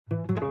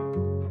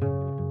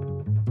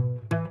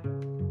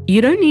You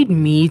don't need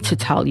me to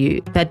tell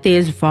you that there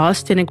is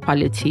vast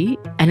inequality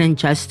and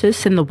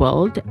injustice in the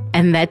world,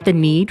 and that the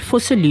need for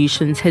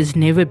solutions has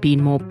never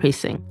been more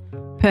pressing.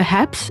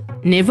 Perhaps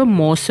never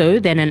more so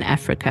than in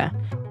Africa.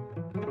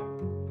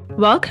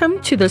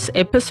 Welcome to this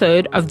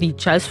episode of the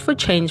Just for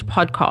Change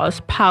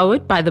podcast,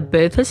 powered by the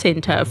Bertha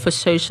Center for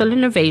Social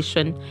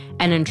Innovation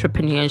and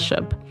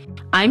Entrepreneurship.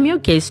 I'm your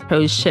guest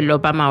host,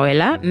 Sheloba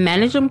Mawela,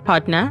 Managing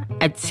Partner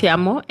at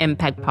Siamo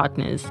Impact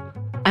Partners.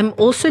 I'm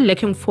also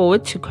looking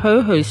forward to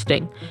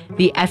co-hosting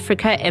the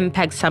Africa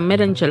Impact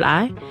Summit in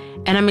July,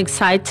 and I'm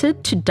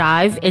excited to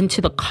dive into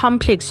the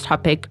complex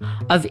topic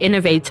of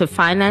innovative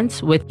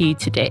finance with you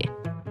today.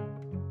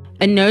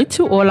 A note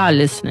to all our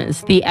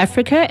listeners, the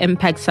Africa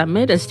Impact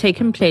Summit is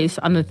taking place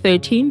on the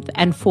 13th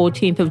and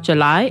 14th of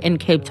July in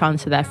Cape Town,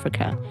 South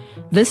Africa.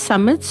 This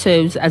summit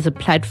serves as a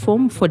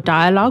platform for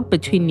dialogue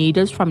between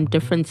leaders from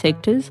different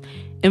sectors,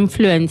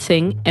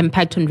 influencing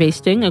impact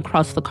investing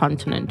across the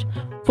continent.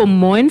 For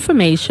more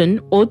information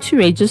or to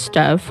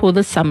register for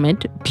the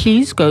summit,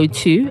 please go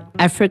to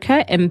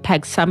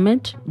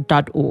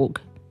africaimpactsummit.org.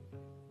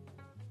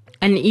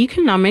 An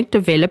economic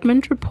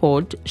development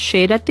report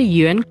shared at the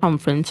UN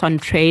Conference on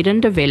Trade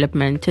and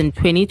Development in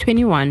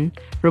 2021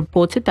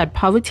 reported that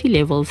poverty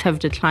levels have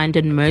declined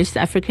in most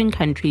African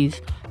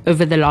countries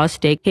over the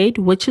last decade,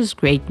 which is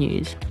great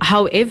news.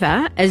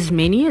 However, as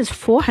many as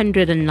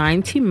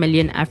 490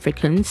 million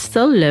Africans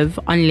still live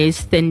on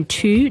less than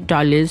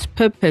 $2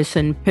 per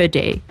person per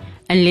day,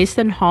 and less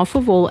than half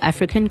of all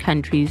African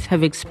countries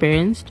have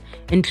experienced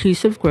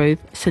inclusive growth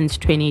since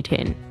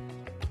 2010.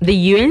 The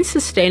UN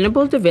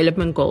Sustainable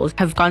Development Goals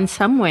have gone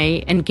some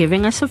way in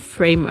giving us a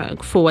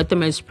framework for what the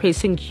most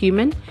pressing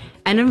human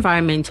and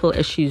environmental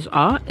issues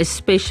are,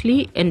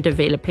 especially in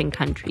developing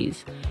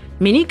countries.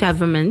 Many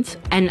governments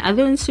and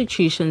other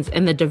institutions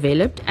in the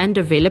developed and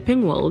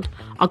developing world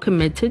are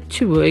committed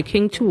to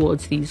working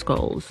towards these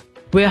goals.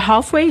 We're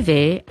halfway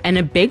there, and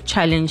a big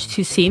challenge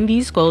to seeing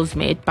these goals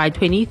met by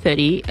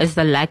 2030 is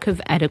the lack of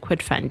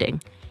adequate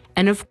funding.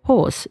 And of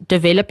course,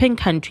 developing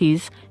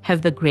countries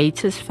have the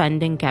greatest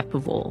funding gap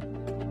of all.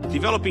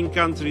 Developing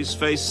countries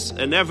face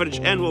an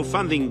average annual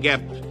funding gap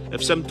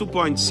of some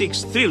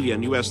 $2.6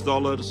 trillion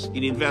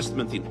in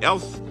investment in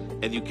health,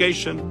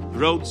 education,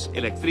 roads,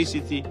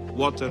 electricity,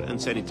 water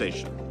and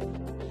sanitation.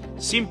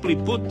 Simply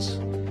put,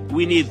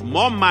 we need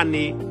more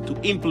money to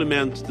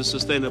implement the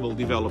Sustainable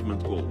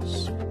Development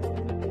Goals.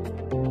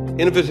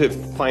 Innovative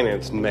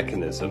finance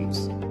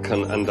mechanisms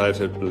can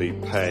undoubtedly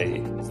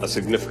play a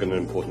significant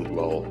and important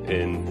role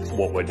in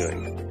what we're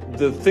doing.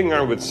 The thing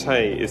I would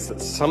say is that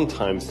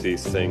sometimes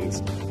these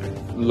things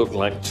look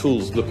like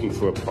tools looking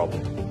for a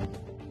problem.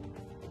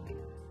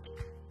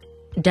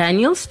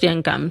 Daniel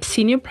Steenkamp,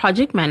 Senior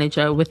Project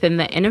Manager within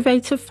the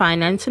Innovative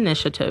Finance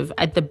Initiative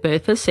at the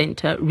Bertha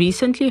Center,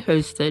 recently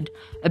hosted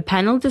a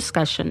panel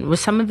discussion with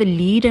some of the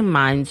leading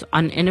minds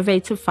on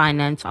innovative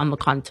finance on the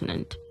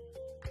continent.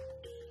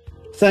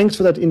 Thanks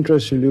for that intro,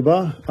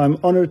 Sheloba. I'm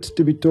honored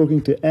to be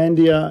talking to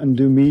Andia and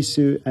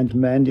Dumisu and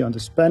Mandy on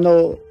this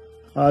panel.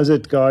 How's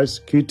it, guys?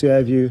 Good to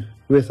have you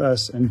with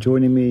us and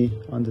joining me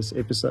on this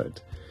episode.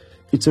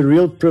 It's a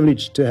real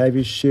privilege to have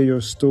you share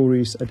your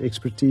stories and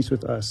expertise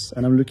with us,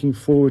 and I'm looking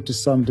forward to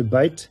some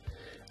debate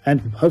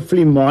and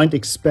hopefully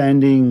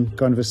mind-expanding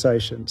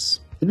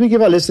conversations. Let me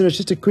give our listeners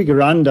just a quick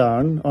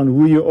rundown on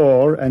who you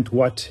are and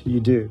what you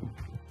do.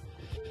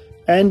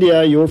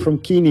 Andia, you're from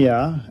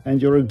Kenya,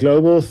 and you're a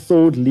global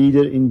thought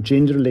leader in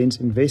gender lens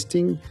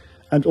investing,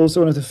 and also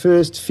one of the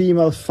first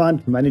female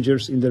fund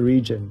managers in the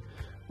region,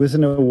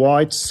 within a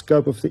wide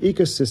scope of the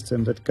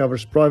ecosystem that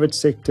covers private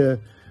sector,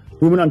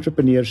 women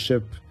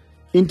entrepreneurship,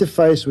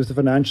 interface with the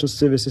financial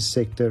services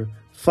sector,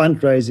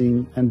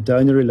 fundraising and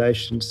donor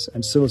relations,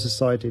 and civil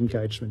society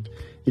engagement.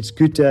 It's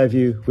good to have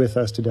you with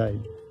us today.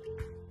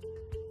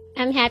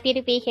 I'm happy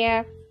to be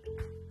here.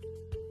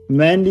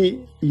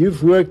 Mandy,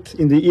 you've worked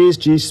in the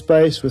ESG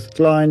space with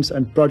clients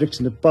and projects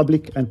in the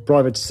public and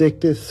private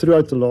sector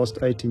throughout the last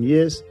 18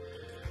 years.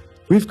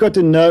 We've got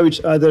to know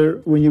each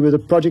other when you were the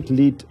project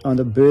lead on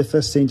the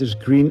Bertha Center's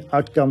Green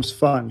Outcomes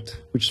Fund,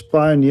 which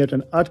pioneered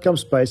an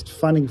outcomes-based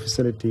funding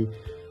facility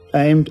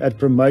aimed at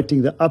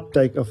promoting the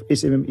uptake of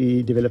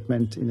SMME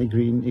development in the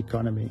green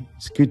economy.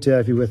 It's good to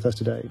have you with us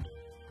today.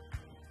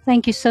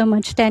 Thank you so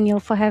much, Daniel,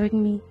 for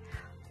having me.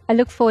 I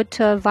look forward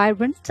to a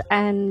vibrant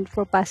and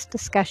robust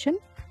discussion.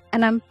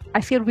 And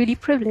I feel really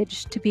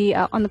privileged to be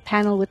on the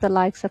panel with the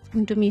likes of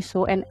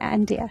Ndumiso and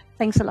Andia.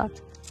 Thanks a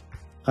lot.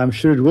 I'm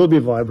sure it will be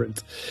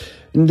vibrant.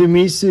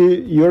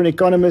 Ndumiso, you're an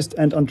economist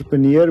and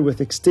entrepreneur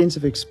with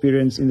extensive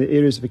experience in the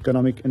areas of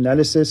economic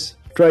analysis,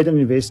 trade and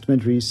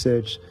investment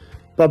research,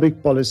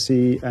 public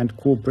policy, and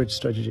corporate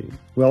strategy.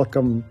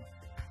 Welcome.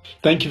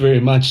 Thank you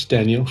very much,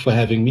 Daniel, for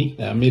having me.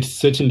 It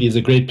certainly is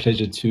a great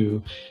pleasure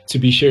to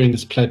be sharing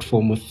this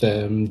platform with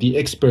the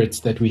experts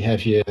that we have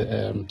here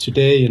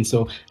today. And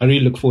so I really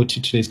look forward to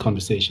today's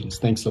conversations.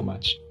 Thanks so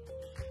much.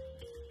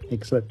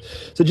 Excellent.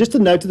 So just a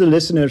note to the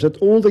listeners that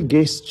all the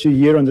guests you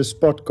hear on this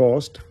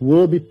podcast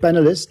will be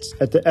panelists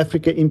at the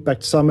Africa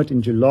Impact Summit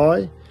in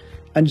July,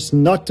 and it's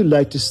not too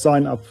late to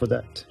sign up for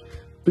that.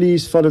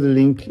 please follow the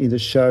link in the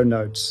show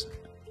notes.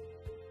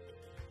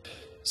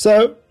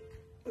 So,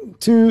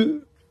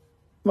 to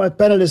my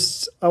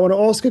panelists, I want to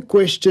ask a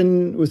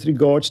question with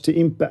regards to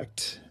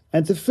impact.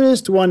 And the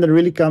first one that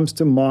really comes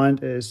to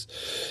mind is,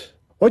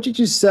 what did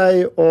you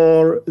say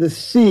are the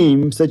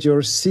themes that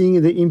you're seeing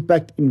in the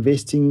impact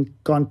investing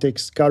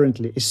context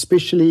currently,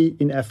 especially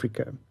in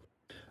Africa?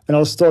 And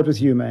I'll start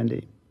with you,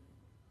 Mandy.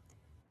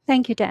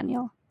 Thank you,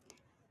 Daniel.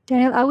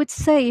 Daniel, I would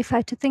say if I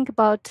had to think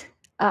about,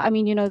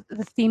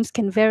 the themes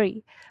can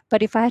vary,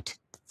 but if I had to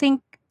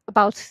think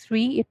about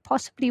three, it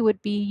possibly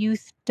would be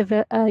youth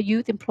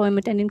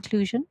employment and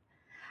inclusion,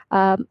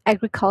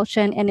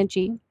 agriculture and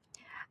energy.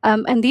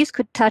 And these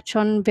could touch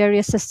on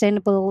various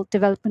sustainable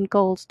development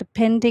goals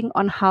depending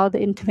on how the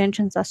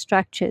interventions are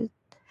structured.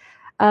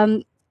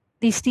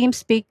 These themes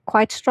speak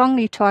quite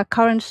strongly to our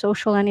current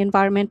social and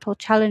environmental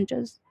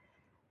challenges,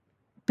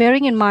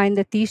 bearing in mind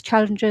that these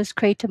challenges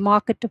create a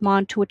market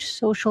demand to which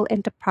social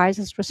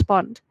enterprises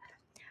respond.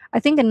 I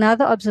think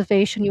another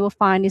observation you will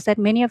find is that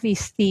many of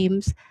these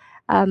themes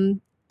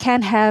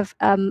can have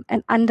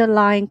an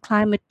underlying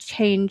climate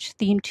change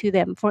theme to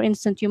them. For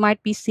instance, you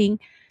might be seeing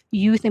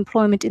youth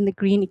employment in the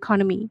green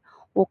economy,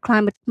 or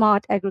climate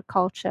smart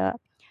agriculture,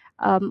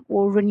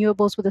 or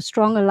renewables with a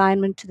strong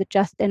alignment to the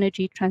just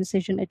energy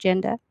transition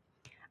agenda.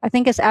 I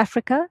think as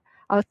Africa,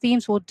 our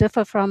themes will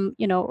differ from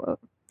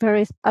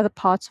various other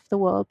parts of the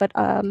world, but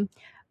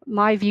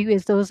my view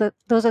is those are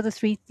the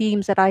three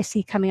themes that I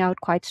see coming out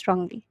quite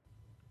strongly.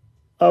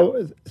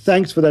 Oh,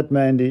 thanks for that,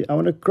 Mandy. I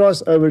want to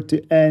cross over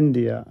to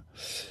Andia.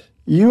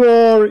 You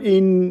are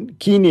in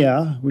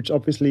Kenya, which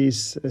obviously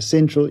is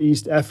Central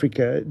East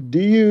Africa. Do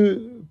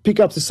you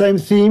pick up the same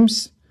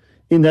themes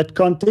in that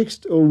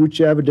context, or would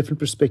you have a different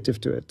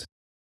perspective to it?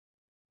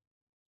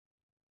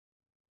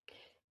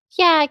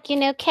 Yeah,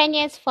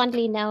 Kenya is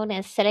fondly known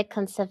as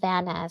Silicon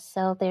Savannah,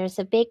 so there's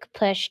a big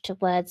push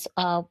towards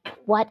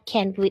what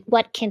can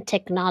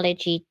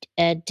technology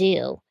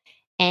do,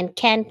 and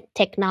can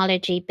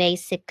technology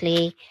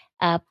basically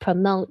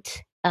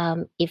promote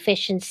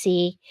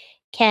efficiency?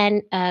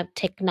 Can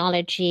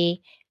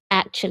technology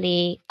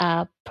actually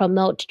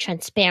promote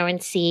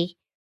transparency,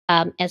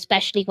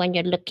 especially when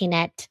you're looking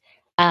at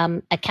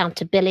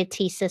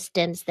accountability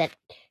systems that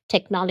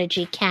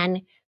technology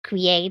can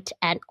create,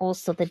 and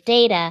also the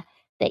data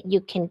that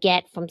you can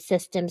get from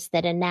systems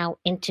that are now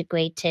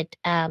integrated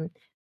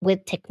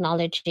with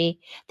technology.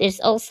 There's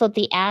also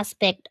the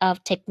aspect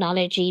of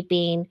technology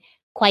being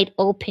quite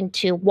open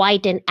to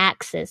widen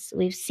access.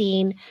 We've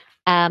seen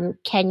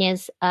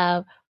Kenya's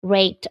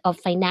rate of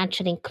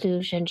financial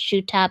inclusion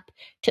shoot up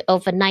to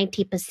over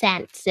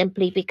 90%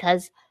 simply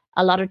because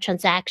a lot of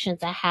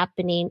transactions are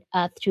happening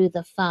through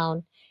the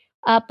phone.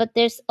 But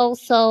there's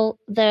also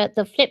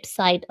the flip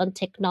side on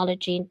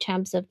technology in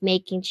terms of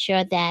making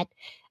sure that,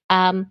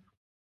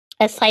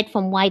 aside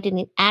from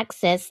widening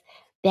access,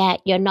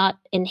 that you're not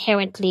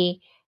inherently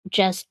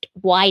just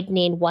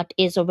widening what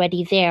is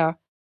already there,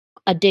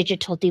 a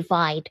digital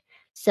divide.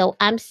 So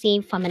I'm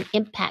seeing from an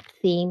impact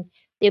theme,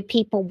 there are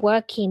people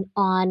working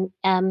on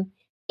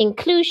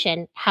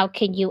inclusion. How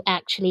can you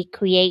actually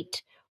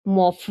create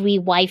more free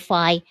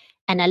Wi-Fi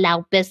and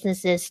allow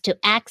businesses to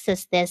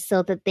access this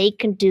so that they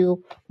can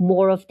do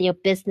more of their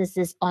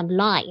businesses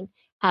online?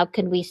 How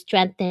can we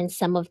strengthen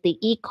some of the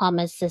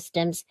e-commerce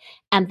systems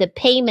and the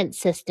payment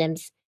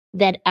systems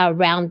that are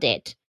around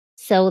it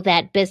so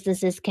that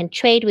businesses can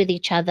trade with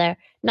each other,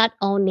 not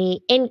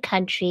only in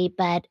country,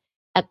 but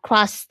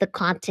across the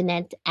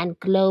continent and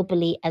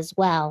globally as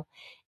well?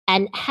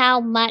 And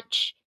how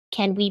much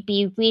can we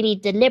be really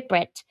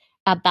deliberate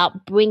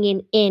about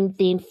bringing in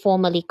the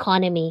informal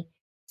economy?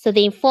 So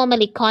the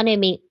informal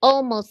economy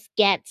almost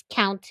gets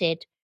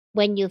counted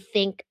when you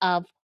think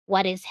of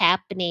what is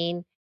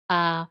happening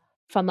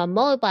from a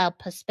mobile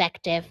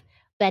perspective,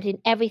 but in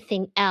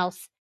everything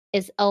else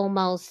is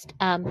almost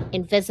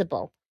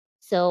invisible.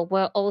 So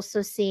we're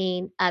also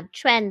seeing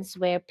trends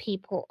where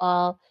people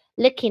are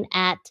looking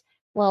at,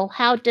 well,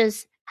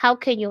 how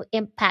can you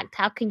impact?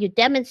 How can you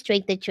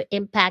demonstrate that your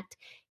impact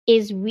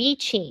is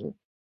reaching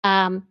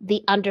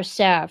the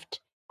underserved?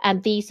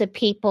 And these are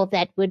people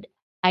that would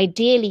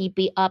ideally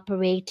be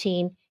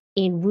operating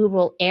in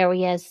rural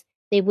areas.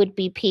 They would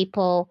be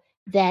people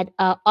that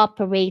are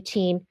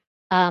operating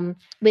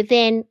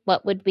within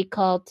what would be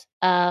called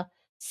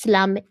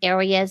slum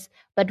areas,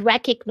 but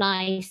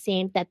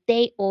recognizing that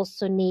they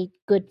also need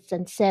goods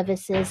and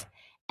services.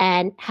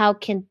 And how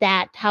can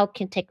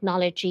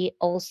technology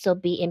also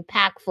be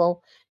impactful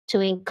to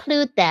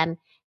include them,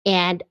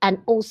 and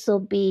also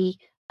be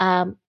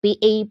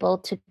able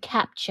to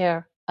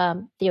capture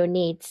their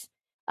needs?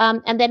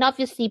 And then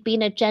obviously,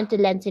 being a gender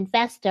lens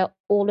investor,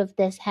 all of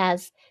this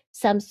has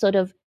some sort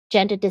of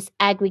gender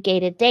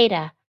disaggregated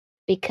data,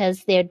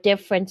 because they're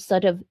different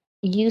sort of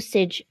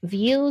usage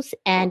views,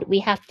 and we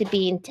have to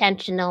be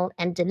intentional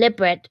and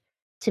deliberate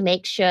to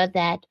make sure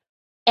that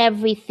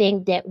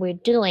everything that we're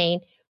doing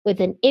with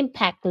an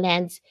impact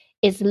lens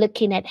is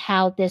looking at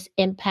how this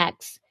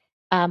impacts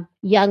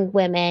young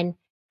women,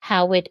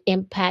 how it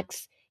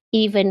impacts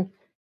even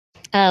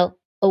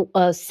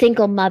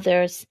single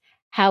mothers,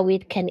 how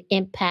it can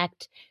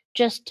impact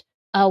just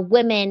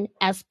women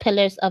as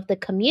pillars of the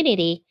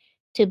community,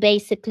 to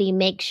basically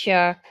make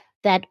sure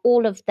that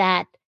all of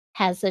that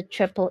has a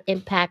triple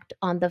impact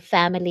on the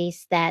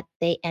families that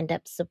they end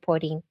up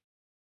supporting.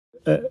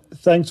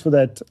 Thanks for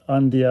that,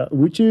 Andia.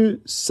 Would you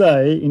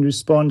say, in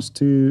response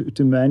to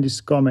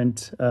Mandy's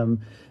comment,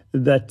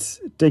 that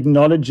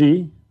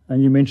technology,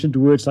 and you mentioned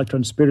words like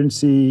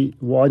transparency,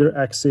 wider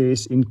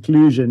access,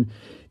 inclusion,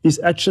 is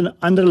actually an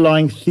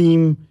underlying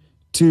theme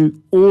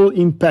to all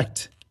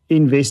impact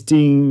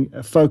investing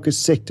focus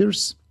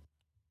sectors?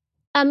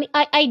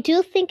 I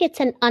do think it's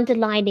an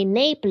underlying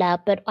enabler,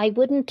 but I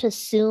wouldn't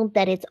assume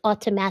that it's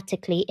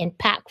automatically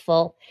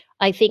impactful.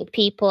 I think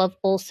people have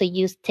also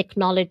used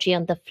technology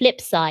on the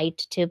flip side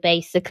to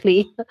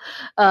basically,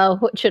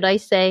 what should I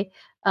say,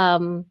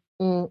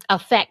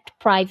 affect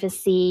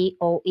privacy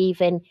or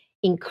even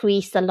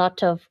increase a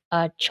lot of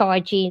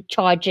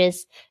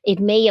charges. It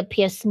may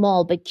appear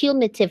small, but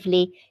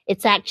cumulatively,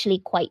 it's actually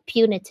quite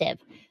punitive.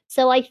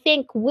 So I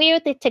think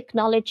where the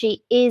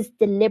technology is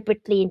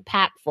deliberately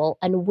impactful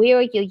and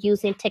where you're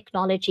using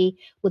technology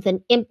with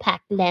an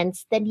impact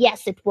lens, then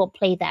yes, it will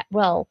play that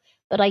role.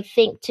 But I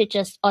think to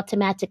just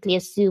automatically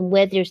assume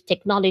where there's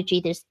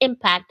technology, there's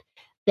impact,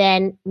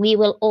 then we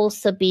will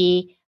also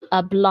be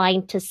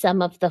blind to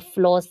some of the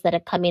flaws that are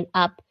coming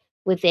up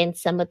within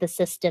some of the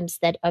systems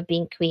that are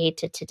being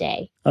created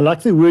today. I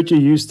like the word you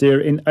used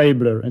there,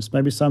 enabler, and it's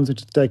maybe something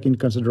to take in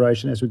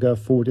consideration as we go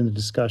forward in the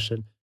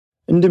discussion.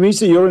 And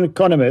Dumisa, you're an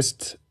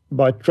economist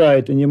by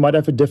trade, and you might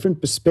have a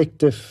different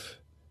perspective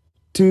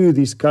to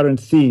these current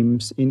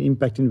themes in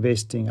impact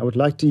investing. I would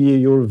like to hear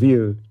your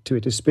view to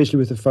it, especially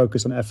with a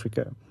focus on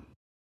Africa.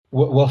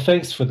 Well,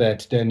 thanks for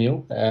that,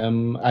 Daniel.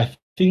 I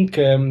think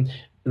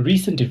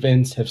recent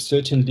events have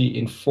certainly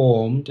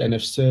informed and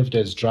have served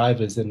as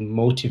drivers and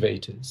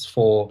motivators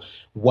for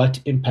what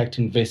impact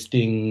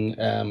investing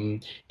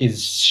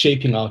is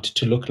shaping out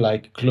to look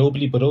like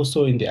globally, but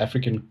also in the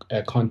African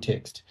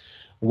context.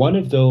 One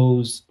of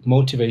those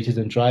motivators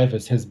and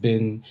drivers has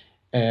been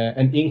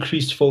an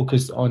increased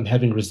focus on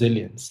having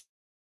resilience.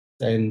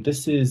 And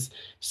this is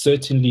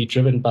certainly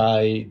driven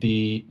by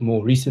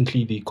more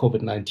recently, the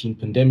COVID-19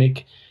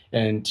 pandemic,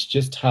 and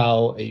just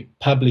how a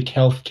public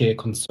healthcare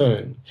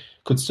concern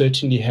could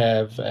certainly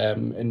have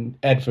an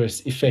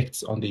adverse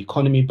effects on the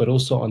economy, but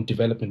also on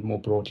development more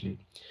broadly.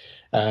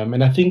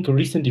 And I think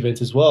recent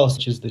events as well,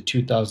 such as the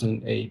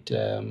 2008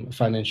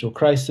 financial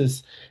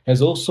crisis,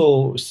 has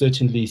also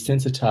certainly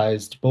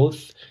sensitized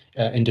both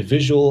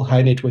individual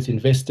high net worth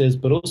investors,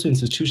 but also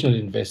institutional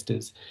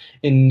investors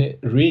in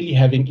really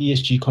having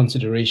ESG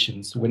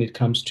considerations when it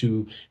comes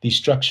to the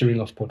structuring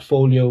of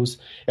portfolios,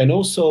 and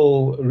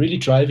also really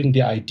driving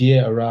the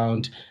idea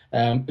around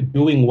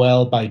doing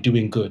well by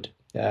doing good.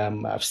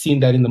 I've seen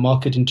that in the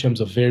market in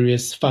terms of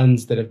various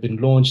funds that have been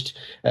launched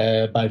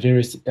by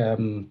various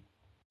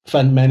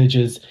fund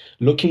managers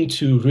looking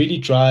to really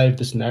drive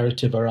this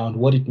narrative around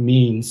what it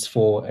means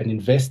for an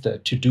investor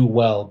to do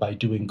well by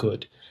doing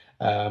good.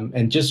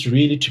 And just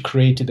really to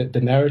create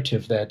the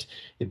narrative that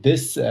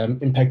this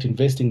impact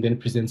investing then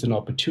presents an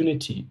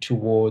opportunity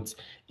towards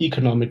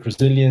economic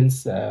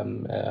resilience,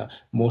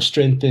 more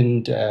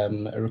strengthened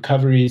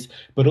recoveries,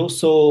 but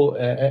also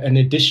an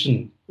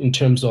addition in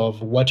terms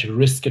of what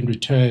risk and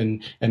return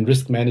and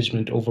risk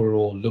management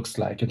overall looks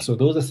like. And so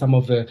those are some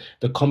of the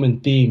common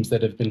themes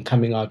that have been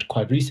coming out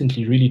quite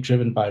recently, really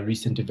driven by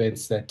recent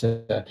events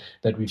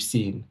that we've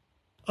seen.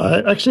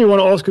 I actually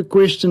want to ask a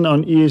question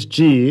on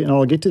ESG, and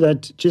I'll get to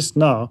that just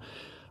now.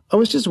 I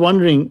was just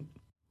wondering,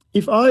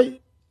 if I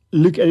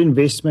look at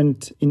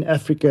investment in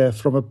Africa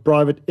from a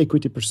private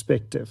equity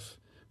perspective,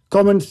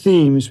 common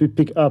themes we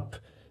pick up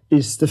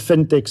is the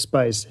fintech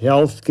space,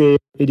 healthcare,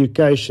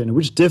 education,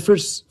 which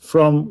differs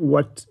from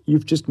what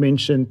you've just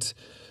mentioned,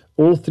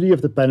 all three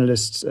of the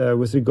panelists,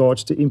 with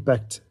regards to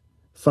impact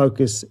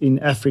focus in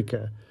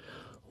Africa.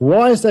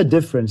 Why is that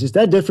difference? Is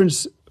that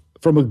difference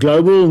from a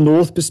global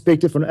north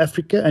perspective on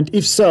Africa? And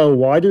if so,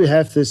 why do we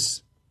have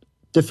this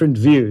different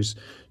views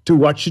to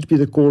what should be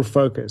the core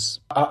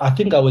focus? I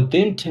think I would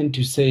then tend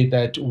to say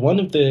that one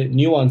of the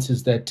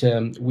nuances that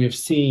we have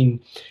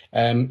seen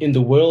in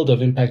the world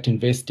of impact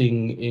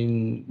investing,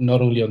 in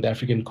not only on the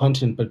African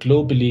continent, but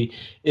globally,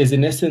 is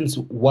in essence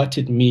what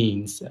it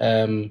means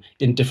in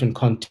different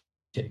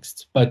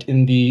contexts. But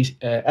in the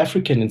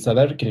African and South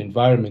African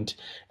environment,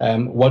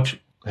 what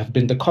have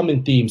been the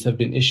common themes have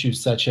been issues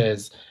such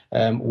as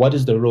what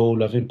is the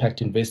role of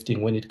impact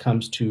investing when it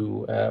comes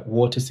to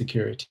water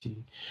security?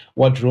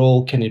 What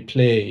role can it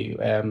play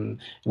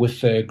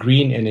with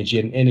green energy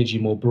and energy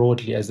more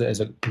broadly as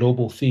a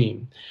global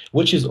theme,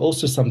 which is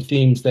also some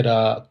themes that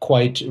are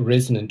quite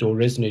resonant or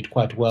resonate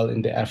quite well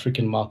in the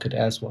African market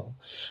as well.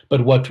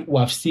 But what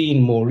I've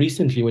seen more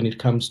recently when it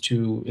comes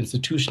to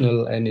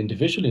institutional and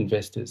individual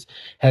investors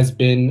has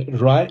been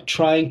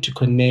trying to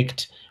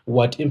connect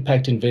what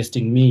impact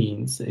investing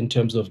means in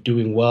terms of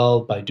doing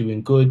well by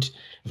doing good,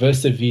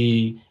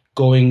 vis-a-vis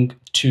going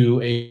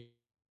to a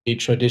a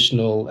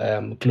traditional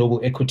global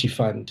equity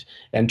fund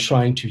and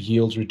trying to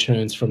yield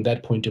returns from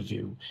that point of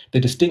view. The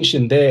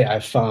distinction there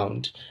I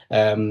found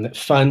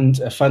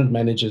fund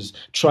managers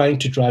trying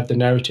to drive the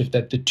narrative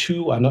that the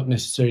two are not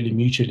necessarily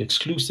mutually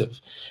exclusive,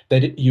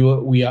 that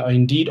we are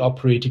indeed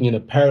operating in a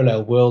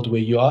parallel world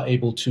where you are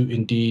able to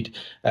indeed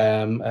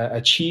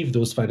achieve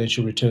those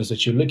financial returns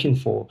that you're looking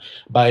for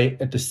by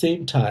at the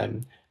same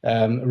time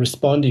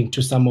responding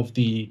to some of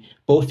the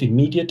both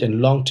immediate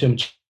and long-term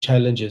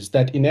challenges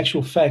that in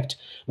actual fact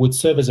would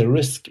serve as a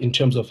risk in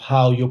terms of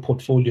how your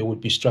portfolio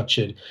would be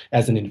structured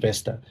as an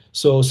investor.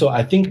 So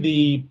I think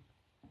the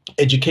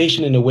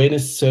education and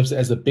awareness serves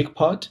as a big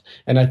part,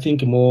 and I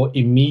think more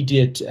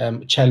immediate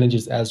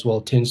challenges as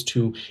well tends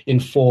to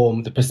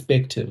inform the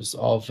perspectives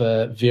of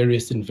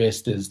various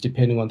investors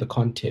depending on the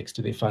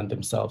context they find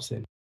themselves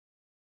in.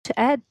 To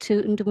add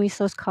to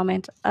Ndumiso's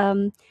comment,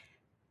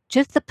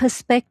 just the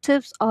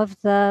perspectives of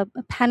the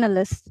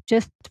panelists,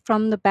 just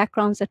from the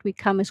backgrounds that we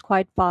come, is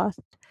quite vast.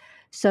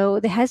 So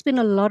there has been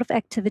a lot of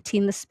activity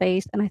in the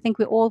space, and I think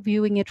we're all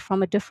viewing it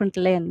from a different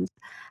lens,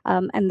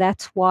 and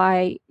that's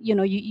why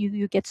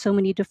you get so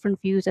many different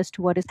views as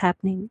to what is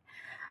happening.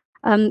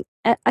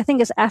 I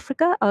think as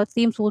Africa, our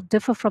themes will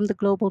differ from the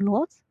global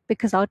north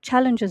because our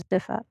challenges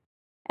differ.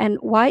 And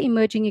why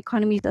emerging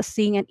economies are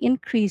seeing an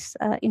increased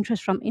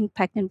interest from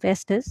impact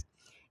investors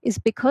is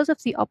because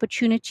of the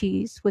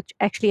opportunities which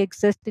actually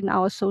exist in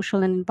our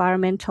social and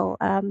environmental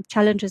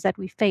challenges that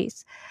we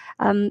face.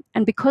 And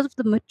because of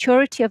the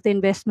maturity of the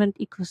investment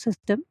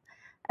ecosystem,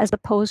 as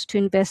opposed to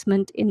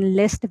investment in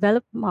less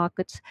developed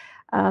markets,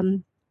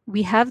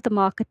 we have the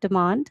market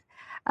demand,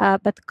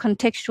 but the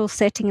contextual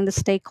setting and the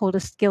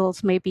stakeholder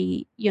skills may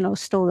be,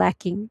 still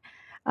lacking.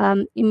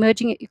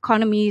 Emerging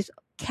economies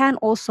can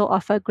also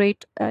offer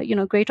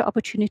greater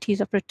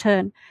opportunities of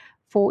return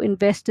for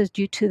investors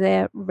due to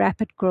their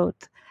rapid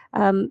growth.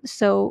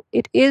 So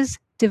it is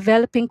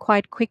developing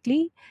quite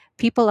quickly.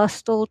 People are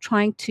still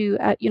trying to,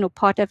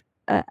 part of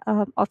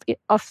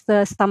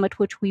the summit,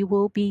 which we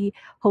will be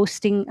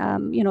hosting,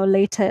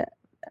 later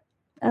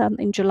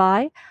in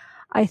July.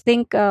 I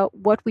think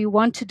what we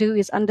want to do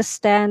is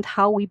understand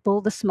how we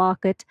build this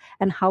market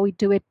and how we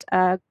do it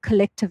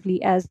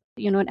collectively as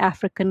an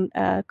African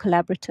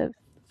collaborative.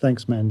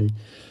 Thanks, Mandy.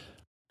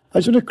 I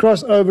just want to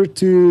cross over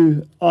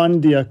to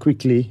Andia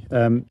quickly.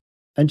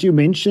 And you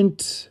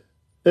mentioned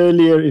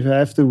earlier, if I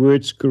have the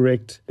words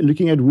correct,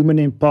 looking at women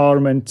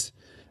empowerment.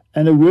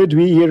 And a word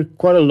we hear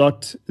quite a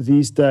lot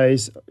these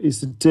days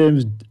is the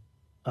terms,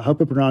 I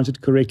hope I pronounce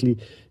it correctly,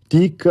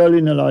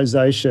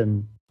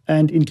 decolonialization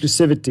and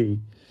inclusivity.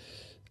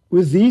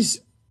 With these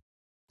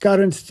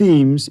current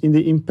themes in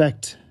the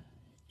impact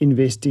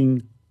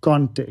investing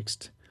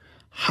context,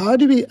 how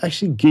do we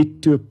actually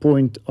get to a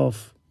point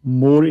of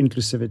more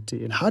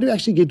inclusivity, and how do we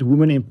actually get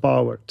women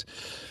empowered?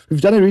 We've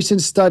done a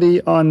recent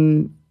study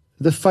on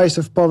the face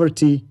of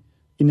poverty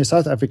in the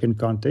South African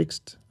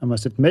context, I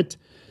must admit,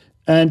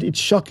 and it's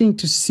shocking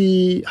to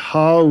see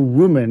how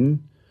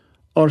women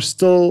are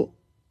still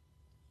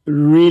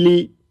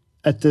really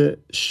at the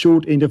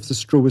short end of the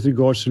straw with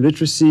regards to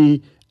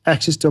literacy,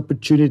 access to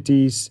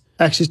opportunities,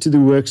 access to the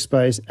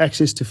workspace,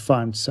 access to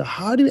funds. So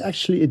how do we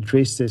actually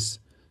address this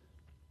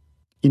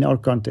in our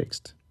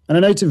context? And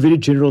I know it's a very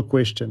general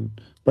question,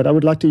 but I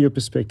would like to hear your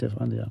perspective,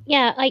 Andia.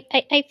 Yeah,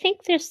 I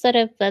think there's sort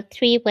of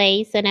three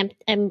ways, and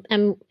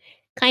I'm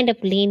kind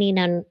of leaning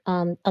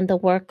on the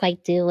work I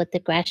do with the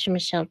Gresham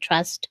Michelle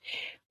Trust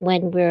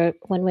when we're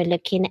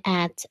looking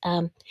at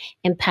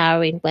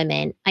empowering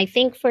women. I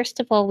think first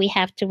of all we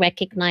have to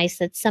recognize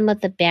that some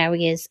of the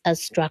barriers are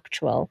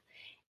structural,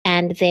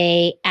 and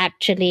they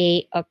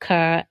actually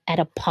occur at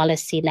a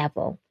policy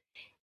level.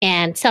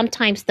 And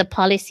sometimes the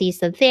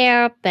policies are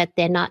there, but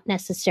they're not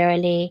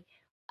necessarily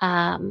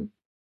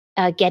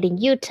getting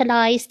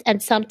utilized.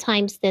 And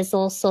sometimes there's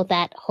also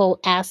that whole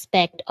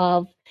aspect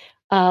of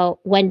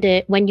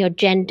when you're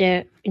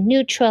gender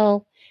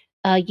neutral,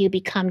 you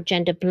become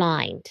gender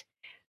blind.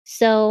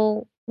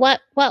 So what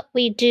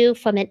we do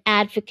from an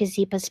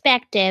advocacy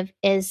perspective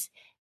is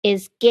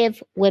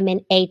give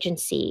women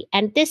agency,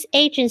 and this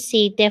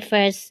agency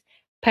differs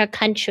per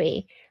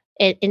country.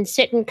 In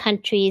certain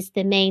countries,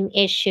 the main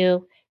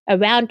issue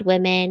around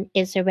women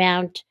is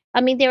around,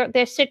 I mean, there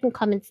are certain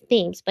common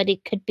themes, but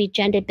it could be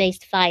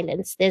gender-based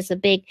violence. There's a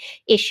big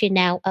issue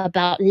now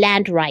about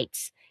land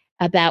rights,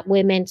 about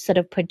women sort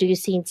of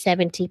producing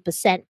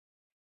 70%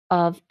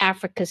 of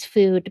Africa's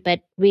food,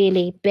 but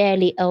really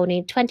barely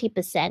owning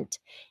 20%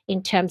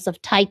 in terms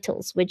of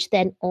titles, which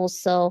then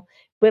also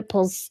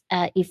ripples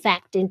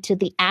effect into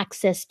the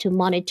access to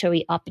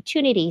monetary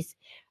opportunities,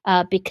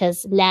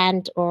 because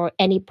land or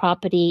any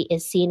property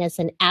is seen as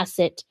an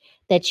asset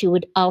that you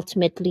would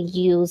ultimately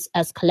use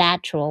as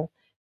collateral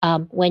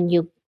when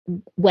you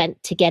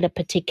went to get a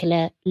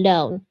particular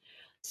loan.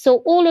 So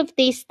all of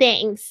these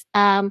things,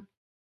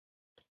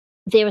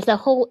 there's a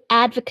whole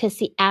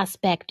advocacy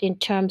aspect in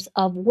terms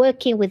of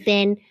working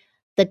within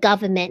the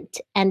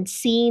government and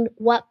seeing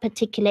what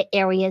particular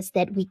areas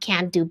that we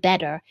can do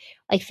better.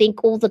 I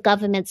think all the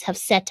governments have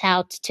set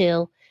out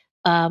to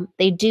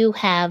they do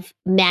have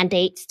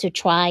mandates to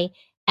try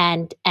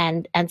and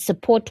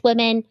support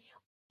women.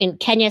 In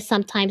Kenya,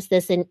 sometimes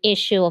there's an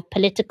issue of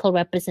political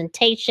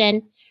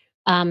representation.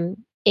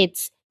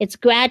 It's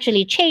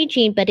gradually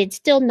changing, but it's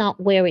still not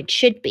where it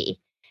should be.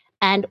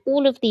 And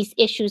all of these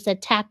issues are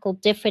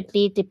tackled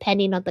differently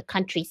depending on the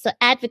country. So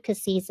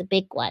advocacy is a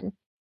big one.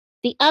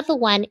 The other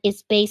one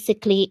is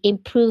basically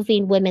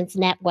improving women's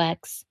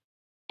networks.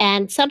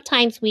 And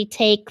sometimes we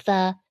take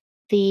the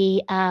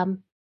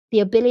the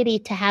ability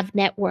to have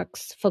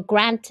networks for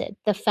granted.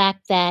 The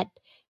fact that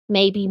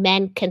maybe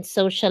men can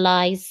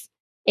socialize.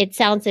 It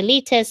sounds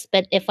elitist,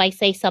 but if I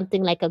say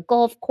something like a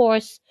golf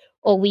course,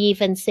 or we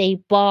even say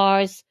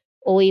bars,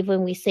 or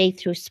even we say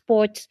through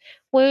sports,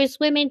 whereas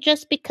women,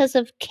 just because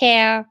of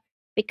care,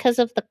 because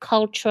of the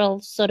cultural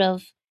sort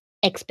of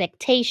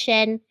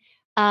expectation,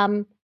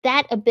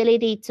 that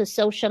ability to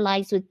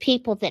socialize with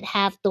people that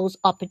have those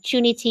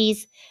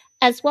opportunities,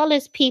 as well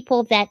as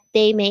people that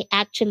they may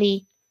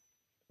actually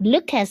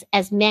look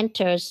as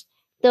mentors,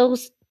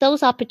 those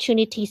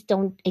opportunities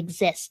don't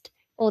exist,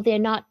 or they're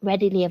not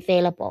readily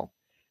available.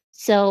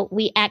 So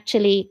we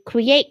actually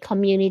create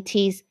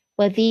communities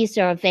where these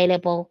are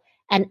available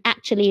and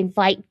actually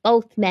invite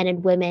both men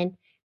and women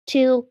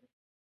to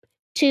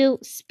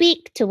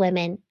speak to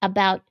women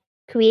about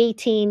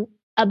creating,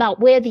 about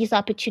where these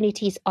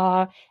opportunities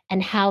are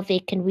and how they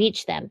can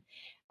reach them.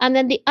 And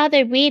then the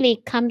other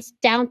really comes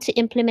down to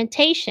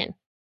implementation.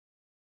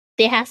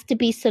 There has to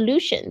be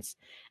solutions.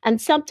 And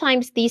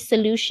sometimes these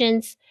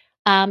solutions,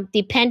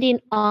 depending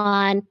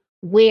on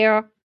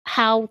where,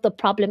 how the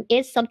problem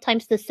is,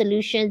 sometimes the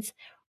solutions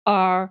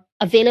are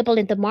available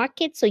in the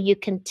market. So you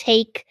can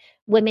take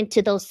women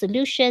to those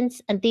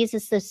solutions. And these are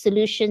the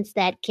solutions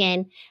that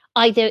can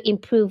either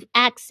improve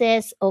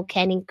access or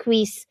can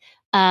increase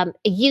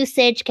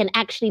usage, can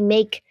actually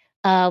make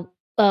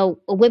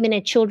women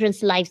and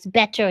children's lives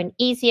better and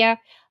easier.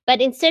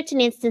 But in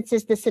certain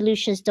instances, the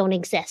solutions don't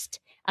exist,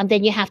 and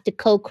then you have to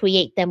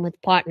co-create them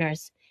with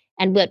partners.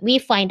 And what we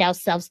find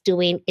ourselves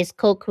doing is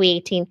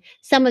co-creating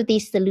some of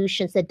these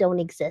solutions that don't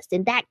exist.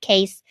 In that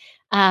case,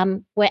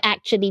 we're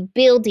actually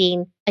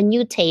building a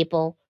new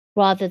table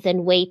rather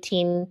than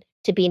waiting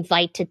to be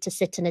invited to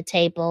sit at a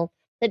table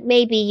that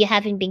maybe you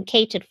haven't been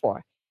catered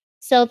for.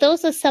 So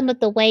those are some of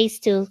the ways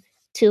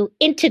to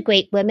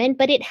integrate women,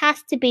 but it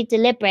has to be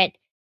deliberate,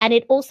 and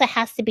it also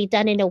has to be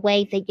done in a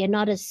way that you're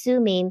not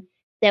assuming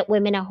that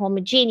women are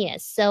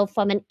homogeneous. So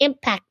from an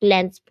impact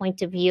lens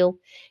point of view,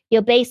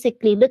 you're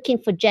basically looking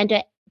for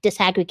gender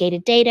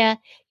disaggregated data.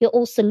 You're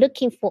also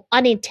looking for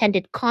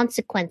unintended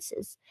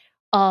consequences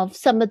of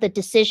some of the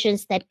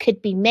decisions that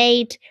could be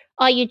made.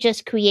 Are you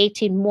just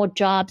creating more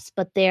jobs,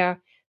 but they're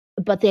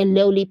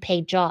lowly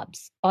paid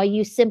jobs? Are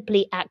you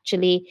simply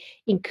actually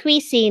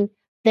increasing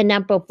the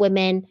number of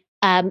women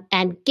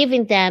and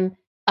giving them,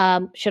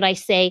 should I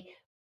say,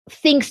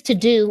 things to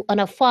do on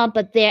a farm,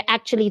 but they're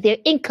actually, their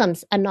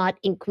incomes are not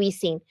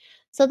increasing?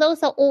 So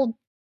those are all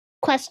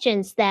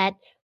questions that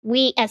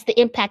we, as the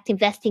impact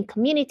investing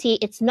community,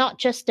 it's not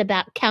just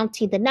about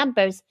counting the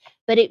numbers,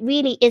 but it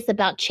really is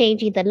about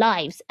changing the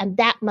lives. And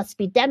that must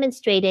be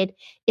demonstrated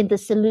in the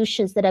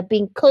solutions that are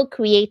being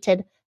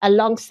co-created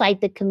alongside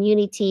the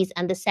communities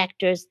and the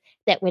sectors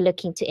that we're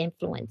looking to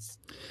influence.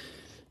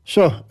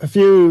 Sure. A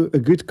few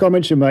good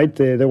comments you made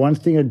there. The one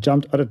thing that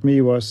jumped out at me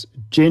was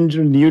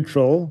gender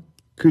neutral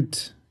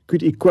could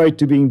equate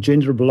to being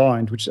gender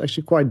blind, which is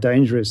actually quite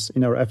dangerous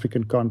in our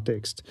African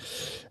context.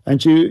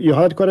 And you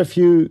had quite a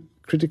few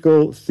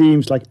critical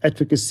themes like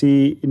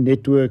advocacy,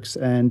 networks,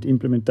 and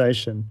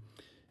implementation.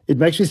 It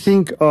makes me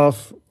think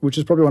of, which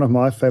is probably one of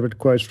my favorite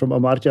quotes from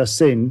Amartya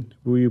Sen,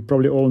 who you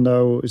probably all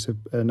know is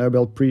a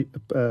Nobel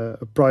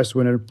Prize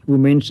winner, who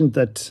mentioned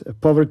that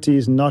poverty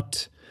is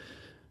not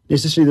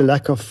necessarily the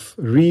lack of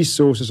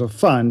resources or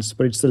funds,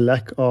 but it's the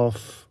lack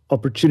of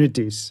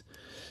opportunities.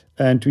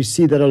 And we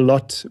see that a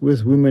lot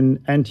with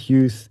women and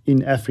youth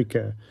in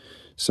Africa.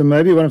 So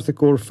maybe one of the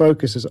core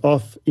focuses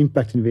of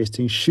impact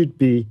investing should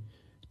be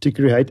to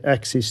create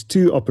access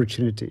to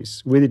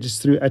opportunities, whether it is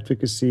through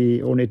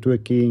advocacy or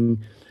networking,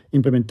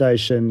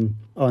 implementation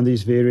on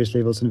these various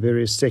levels and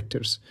various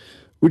sectors.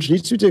 Which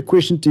leads me to a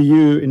question to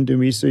you,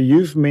 Ndumi. So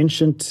you've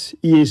mentioned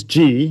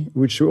ESG,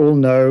 which we all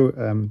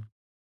know,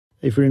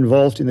 if we're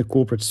involved in the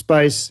corporate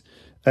space,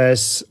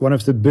 as one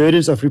of the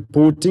burdens of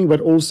reporting, but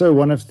also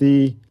one of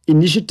the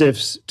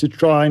initiatives to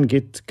try and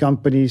get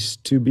companies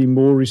to be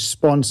more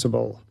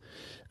responsible.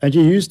 And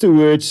you use the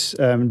words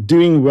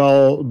doing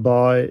well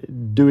by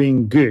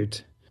doing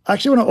good. I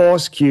actually want to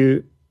ask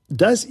you,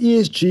 does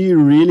ESG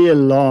really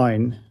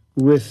align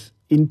with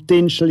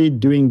intentionally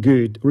doing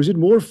good, or is it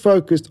more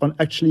focused on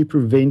actually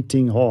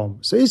preventing harm?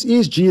 So is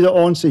ESG the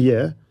answer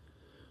here,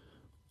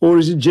 or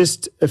is it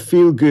just a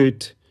feel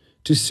good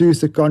to soothe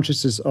the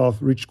consciences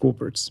of rich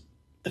corporates?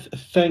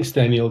 Thanks,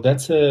 Daniel.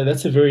 That's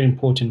a very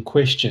important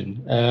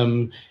question,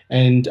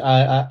 and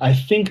I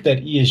think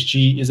that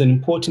ESG is an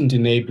important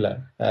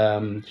enabler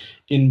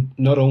in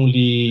not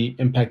only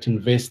impact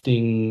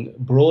investing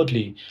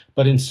broadly,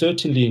 but in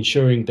certainly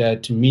ensuring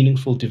that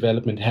meaningful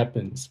development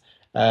happens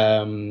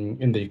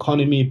in the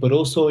economy, but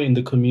also in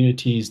the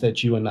communities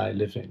that you and I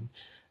live in.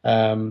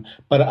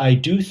 But I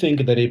do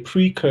think that a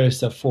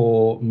precursor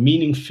for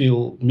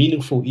meaningful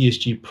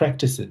ESG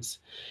practices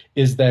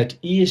is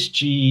that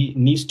ESG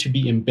needs to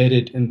be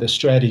embedded in the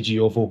strategy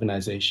of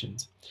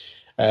organizations.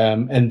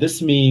 And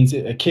this means,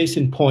 a case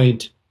in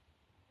point,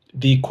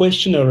 the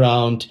question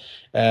around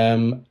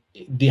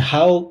the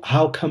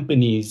how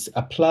companies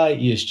apply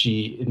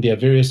ESG in their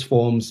various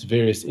forms,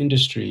 various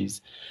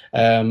industries.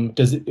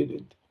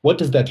 What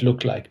does that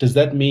look like? Does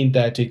that mean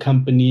that a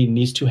company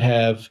needs to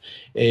have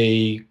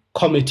a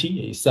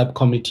committee, a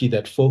subcommittee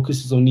that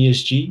focuses on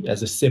ESG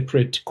as a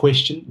separate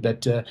question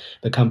that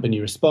the company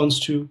responds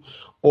to?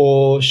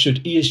 Or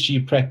should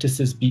ESG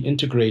practices be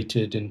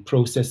integrated in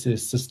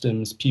processes,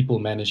 systems, people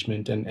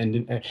management,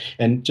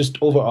 and just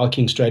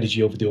overarching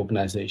strategy of the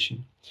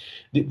organization?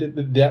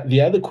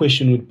 The other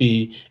question would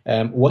be,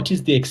 what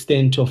is the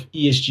extent of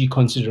ESG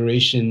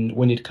consideration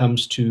when it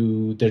comes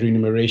to the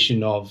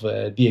remuneration of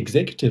the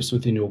executives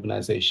within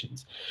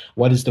organizations?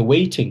 What is the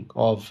weighting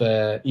of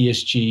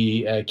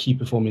ESG key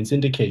performance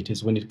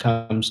indicators when it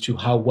comes to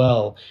how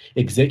well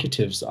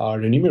executives are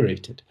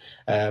remunerated?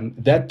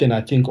 That then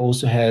I think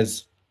also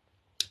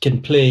can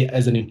play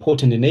as an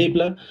important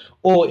enabler,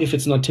 or if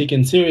it's not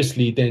taken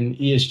seriously, then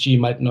ESG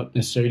might not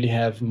necessarily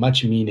have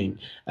much meaning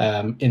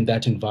in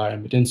that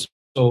environment. And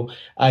so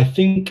I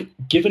think,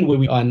 given where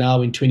we are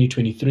now in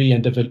 2023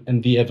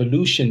 and the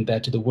evolution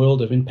that the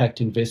world of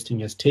impact investing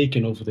has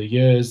taken over the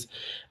years,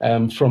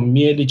 from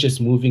merely just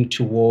moving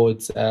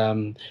towards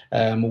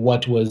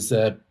what was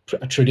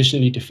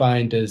traditionally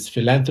defined as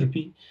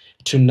philanthropy,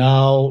 to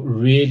now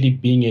really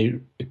being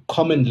a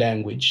common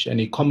language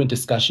and a common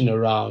discussion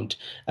around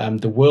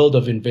the world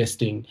of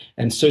investing,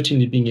 and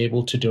certainly being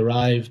able to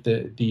derive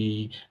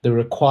the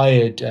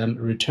required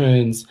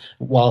returns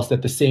whilst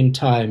at the same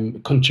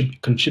time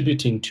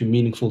contributing to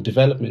meaningful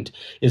development,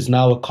 is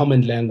now a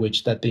common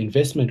language that the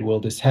investment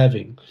world is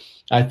having.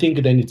 I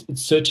think then it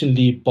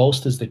certainly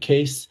bolsters the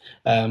case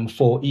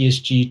for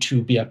ESG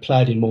to be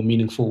applied in more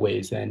meaningful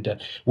ways. And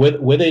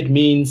whether it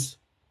means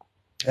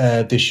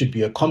there should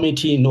be a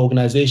committee in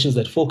organizations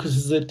that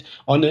focuses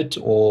on it,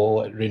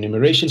 or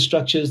remuneration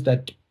structures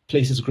that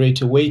places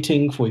greater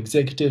weighting for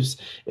executives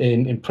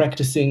in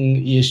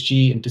practicing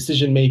ESG and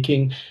decision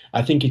making.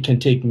 I think it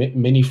can take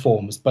many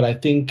forms, but I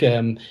think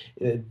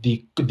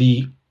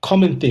the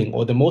common thing,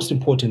 or the most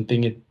important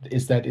thing,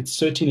 is that it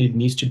certainly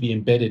needs to be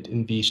embedded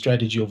in the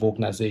strategy of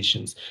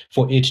organizations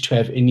for it to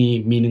have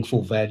any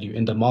meaningful value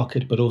in the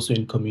market, but also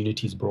in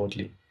communities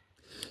broadly.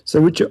 So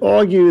would you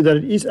argue that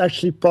it is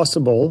actually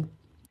possible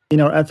in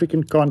our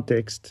African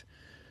context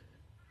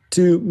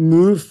to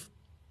move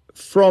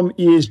from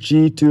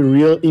ESG to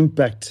real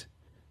impact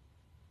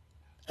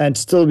and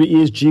still be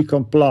ESG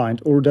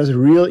compliant, or does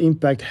real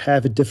impact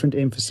have a different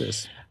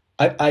emphasis?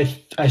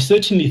 I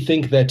certainly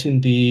think that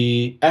in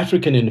the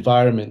African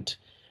environment,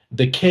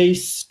 the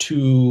case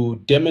to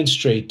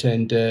demonstrate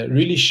and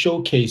really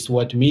showcase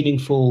what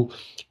meaningful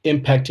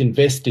impact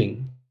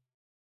investing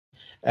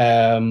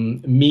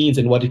means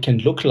and what it can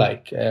look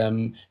like.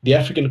 The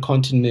African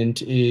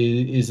continent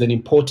is an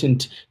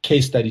important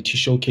case study to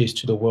showcase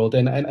to the world.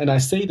 And I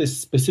say this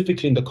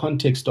specifically in the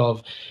context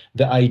of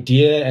the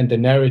idea and the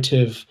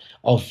narrative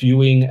of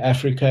viewing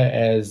Africa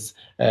as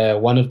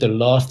one of the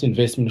last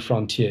investment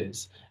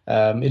frontiers.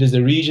 It is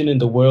a region in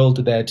the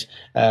world that,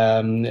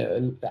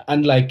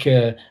 unlike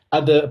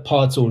other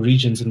parts or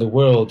regions in the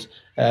world,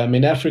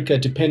 in Africa,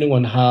 depending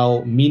on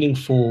how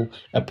meaningful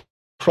a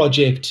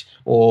project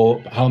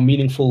or how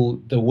meaningful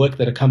the work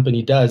that a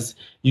company does,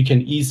 you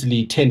can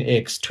easily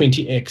 10x,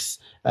 20x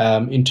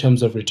in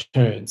terms of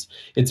returns.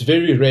 It's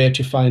very rare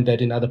to find that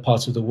in other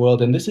parts of the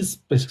world, and this is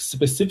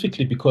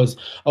specifically because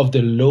of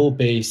the low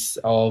base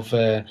of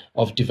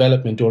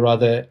development, or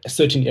rather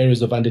certain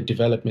areas of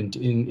underdevelopment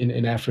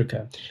in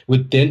Africa,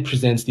 which then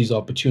presents these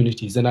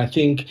opportunities. And I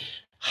think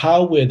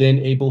how we're then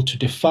able to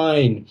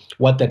define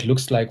what that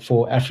looks like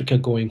for Africa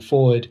going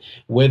forward,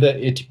 whether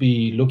it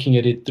be looking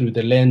at it through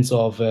the lens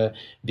of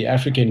the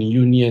African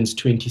Union's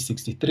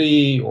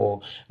 2063,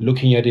 or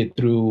looking at it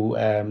through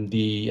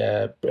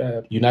the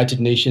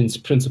United Nations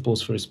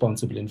Principles for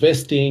Responsible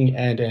Investing,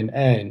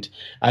 and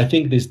I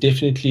think there's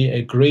definitely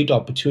a great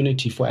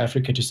opportunity for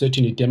Africa to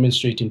certainly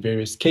demonstrate in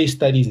various case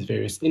studies, in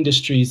various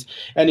industries,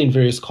 and in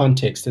various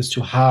contexts as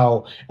to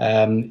how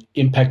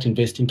impact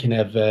investing can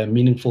have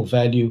meaningful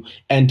value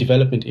and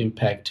development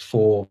impact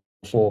for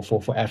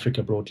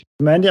Africa broadly.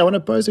 Mandy, I want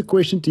to pose a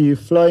question to you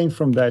flowing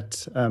from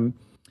that.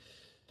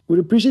 Would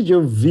appreciate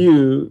your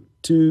view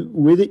to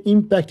whether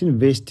impact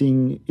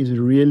investing is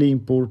really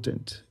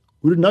important.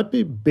 Would it not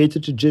be better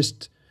to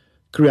just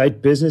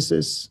create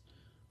businesses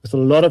with a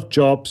lot of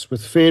jobs,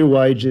 with fair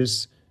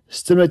wages,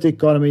 stimulate the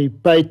economy,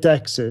 pay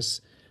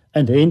taxes,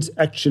 and hence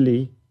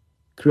actually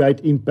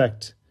create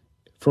impact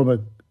from a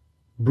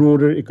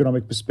broader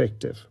economic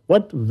perspective?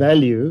 What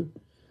value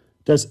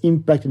does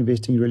impact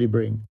investing really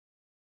bring?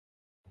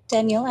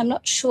 Daniel, I'm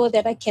not sure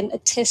that I can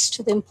attest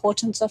to the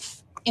importance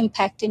of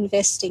impact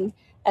investing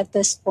at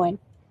this point.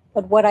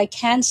 But what I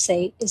can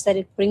say is that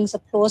it brings a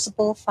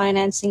plausible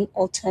financing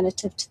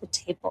alternative to the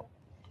table.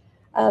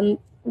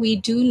 We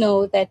do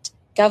know that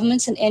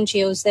governments and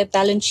NGOs, their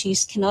balance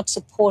sheets cannot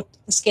support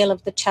the scale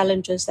of the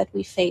challenges that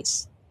we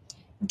face.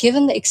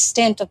 Given the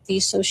extent of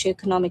these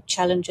socioeconomic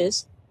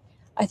challenges,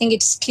 I think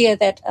it's clear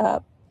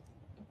that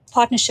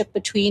partnership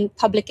between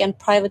public and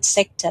private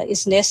sector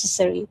is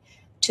necessary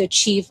to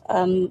achieve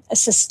a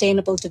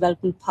sustainable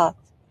development path.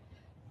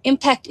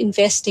 Impact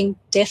investing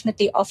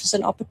definitely offers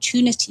an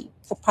opportunity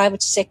for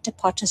private sector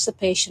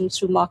participation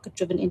through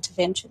market-driven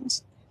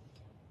interventions.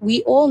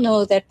 We all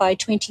know that by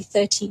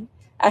 2030,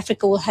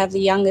 Africa will have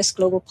the youngest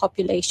global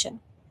population.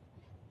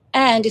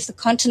 And if the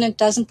continent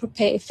doesn't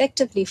prepare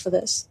effectively for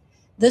this,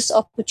 this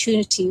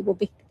opportunity will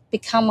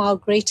become our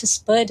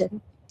greatest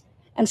burden.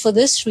 And for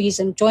this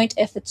reason, joint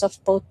efforts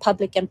of both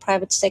public and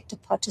private sector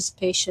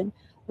participation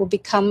will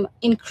become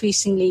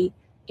increasingly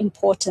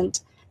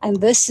important.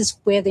 And this is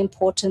where the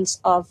importance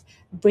of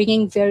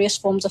bringing various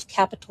forms of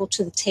capital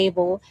to the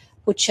table,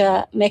 which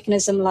a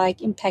mechanism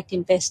like impact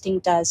investing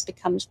does,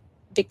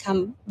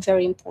 become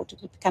very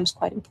important. It becomes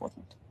quite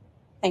important.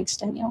 Thanks,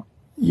 Daniel.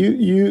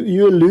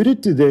 You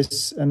alluded to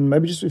this, and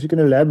maybe just if you can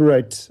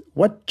elaborate,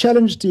 what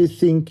challenge do you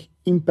think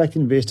impact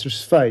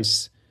investors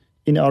face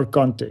in our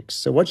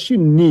context? So what's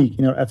unique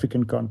in our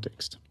African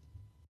context?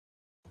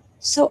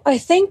 So I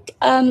think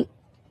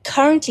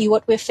currently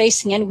what we're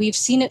facing, and we've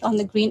seen it on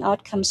the Green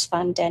Outcomes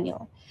Fund,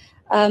 Daniel,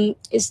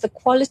 is the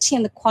quality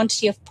and the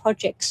quantity of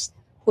projects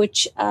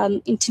which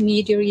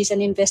intermediaries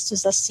and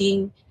investors are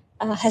seeing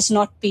has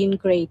not been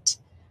great.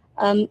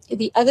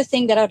 The other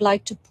thing that I'd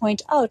like to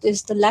point out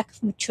is the lack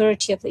of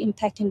maturity of the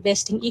impact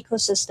investing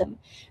ecosystem.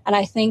 And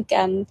I think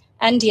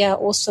Andia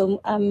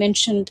also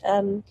mentioned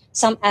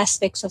some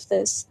aspects of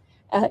this,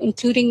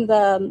 including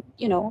the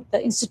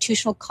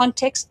institutional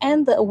context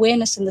and the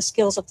awareness and the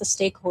skills of the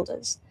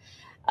stakeholders.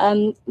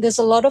 There's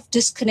a lot of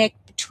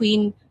disconnect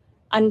between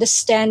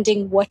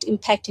understanding what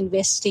impact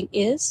investing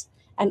is,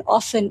 and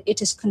often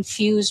it is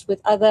confused with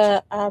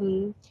other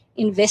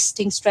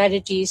investing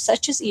strategies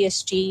such as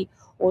ESG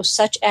or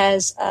such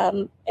as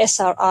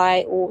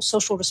SRI or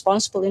social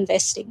responsible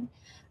investing.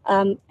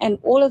 And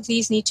all of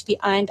these need to be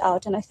ironed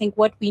out. And I think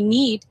what we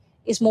need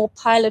is more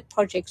pilot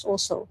projects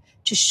also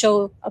to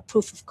show a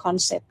proof of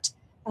concept.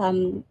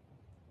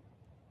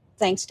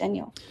 Thanks,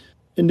 Daniel.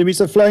 And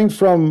Dumisa, flowing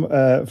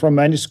from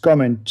Mandy's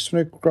comment, just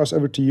want to cross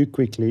over to you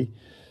quickly.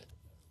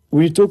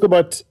 When you talk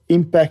about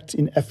impact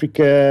in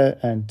Africa,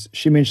 and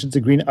she mentions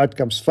the Green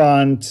Outcomes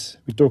Fund,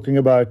 we're talking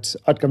about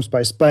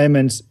outcomes-based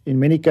payments. In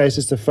many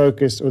cases, the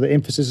focus or the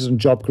emphasis is on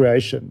job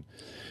creation.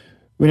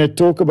 When I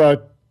talk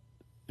about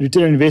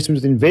return on investment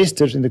with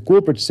investors in the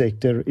corporate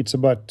sector, it's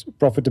about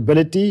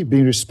profitability,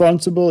 being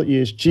responsible,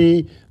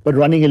 ESG, but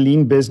running a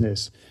lean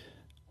business.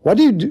 What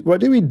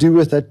do we do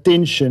with that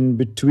tension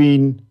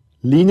between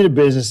leaner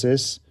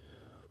businesses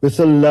with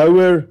a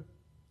lower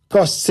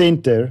cost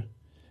center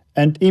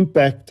and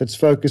impact that's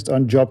focused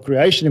on job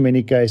creation in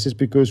many cases,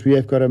 because we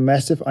have got a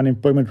massive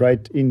unemployment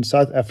rate in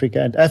South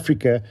Africa and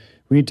Africa?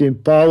 We need to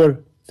empower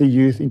the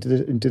youth into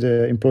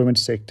the employment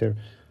sector.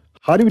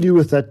 How do we deal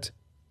with that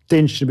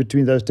tension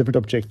between those different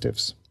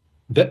objectives?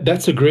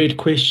 That's a great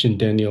question,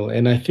 Daniel.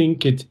 And I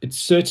think it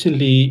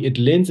certainly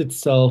lends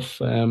itself,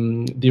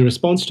 the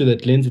response to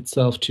that lends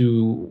itself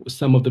to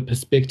some of the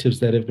perspectives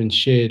that have been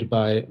shared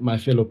by my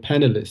fellow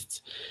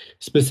panelists,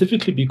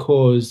 specifically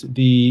because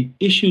the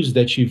issues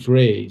that you've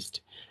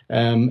raised,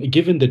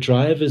 given the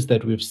drivers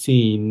that we've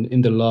seen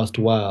in the last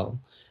while,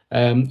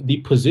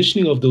 the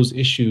positioning of those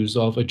issues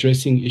of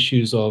addressing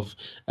issues of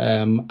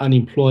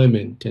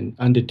unemployment and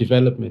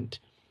underdevelopment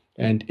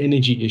and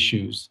energy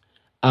issues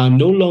are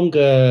no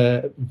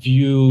longer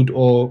viewed,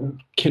 or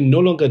can no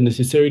longer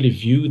necessarily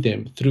view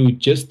them through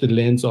just the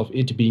lens of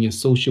it being a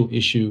social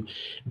issue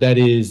that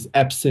is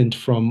absent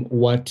from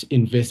what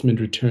investment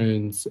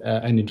returns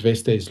an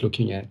investor is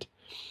looking at.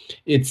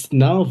 It's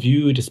now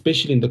viewed,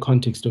 especially in the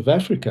context of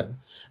Africa,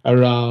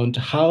 around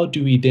how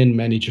do we then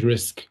manage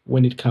risk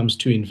when it comes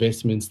to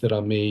investments that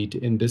are made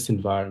in this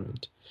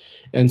environment.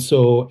 And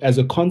so as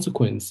a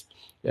consequence,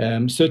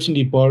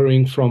 certainly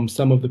borrowing from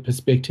some of the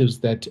perspectives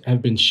that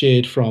have been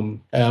shared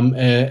from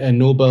a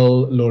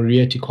Nobel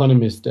laureate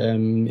economist,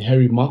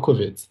 Harry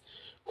Markowitz,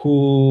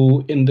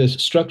 who in the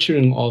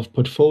structuring of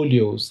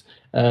portfolios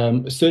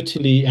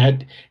certainly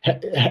had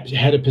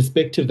a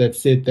perspective that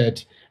said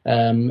that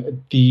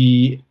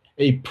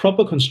a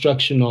proper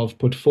construction of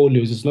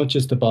portfolios is not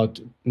just about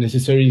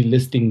necessarily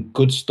listing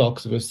good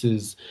stocks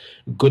versus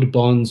good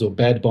bonds or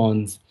bad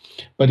bonds,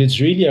 but it's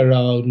really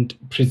around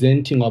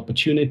presenting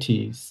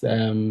opportunities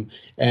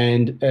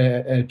and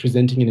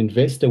presenting an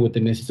investor with the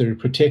necessary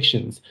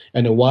protections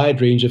and a wide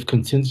range of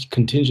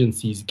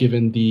contingencies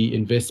given the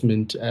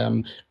investment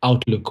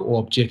outlook or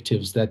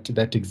objectives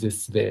that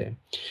exists there.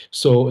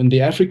 So in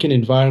the African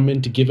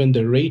environment, given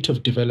the rate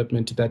of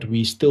development that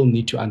we still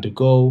need to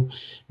undergo,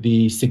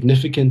 the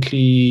significantly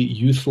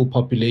youthful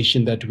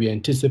population that we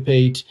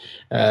anticipate,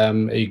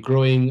 a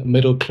growing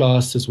middle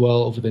class as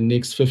well over the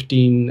next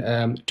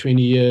 15,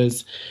 20 years,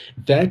 years,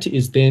 that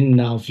is then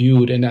now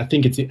viewed, and I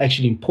think it's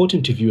actually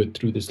important to view it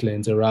through this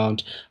lens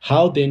around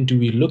how then do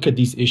we look at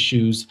these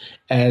issues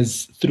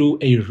as through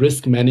a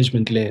risk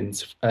management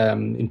lens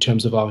in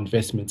terms of our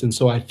investments. And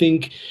so I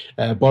think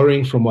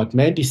borrowing from what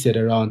Mandy said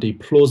around a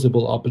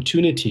plausible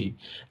opportunity,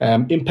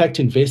 impact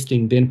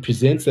investing then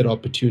presents that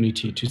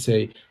opportunity to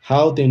say,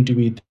 how then do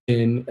we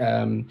then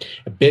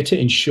better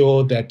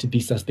ensure that the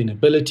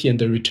sustainability and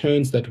the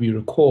returns that we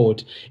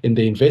record in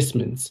the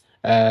investments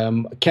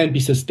can be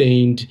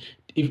sustained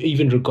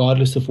even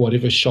regardless of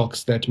whatever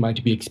shocks that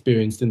might be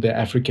experienced in the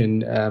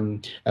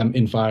African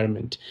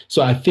environment.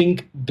 So I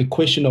think the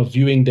question of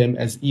viewing them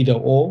as either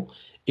or,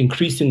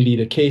 increasingly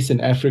the case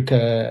in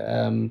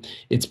Africa,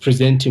 it's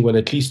presenting, well,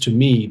 at least to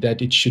me,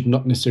 that it should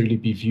not necessarily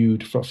be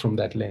viewed from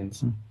that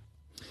lens.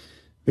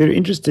 Very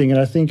interesting. And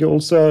I think you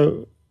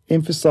also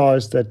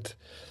emphasize that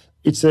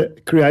it's a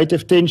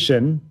creative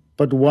tension,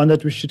 but one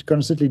that we should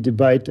constantly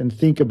debate and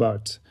think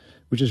about,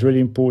 which is really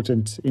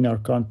important in our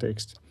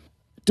context.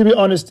 To be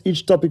honest,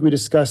 each topic we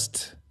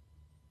discussed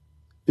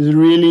is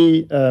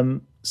really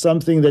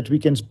something that we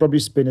can probably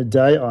spend a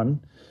day on,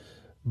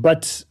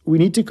 but we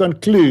need to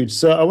conclude.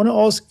 So I want to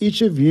ask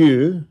each of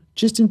you,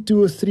 just in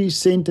 2 or 3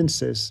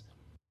 sentences,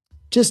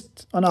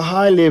 just on a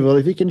high level,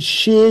 if you can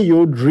share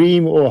your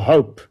dream or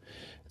hope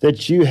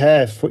that you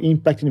have for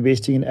impact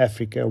investing in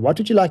Africa. What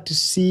would you like to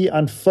see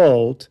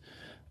unfold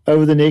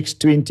over the next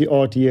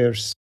 20-odd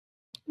years?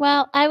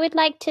 Well, I would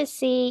like to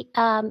see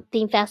the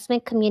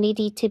investment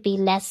community to be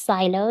less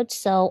siloed.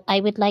 So I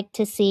would like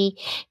to see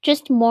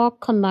just more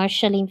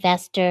commercial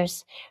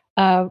investors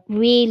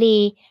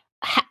really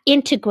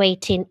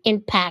integrating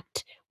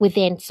impact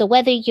within. So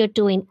whether you're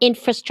doing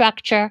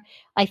infrastructure,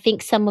 I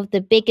think some of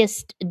the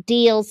biggest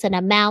deals and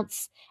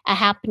amounts are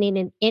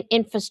happening in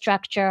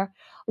infrastructure,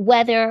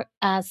 whether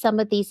some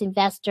of these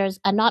investors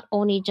are not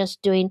only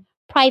just doing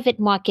private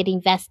market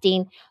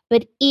investing,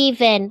 but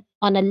even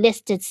on a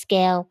listed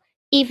scale,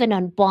 even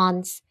on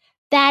bonds.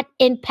 That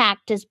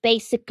impact is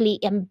basically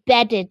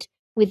embedded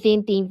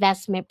within the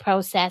investment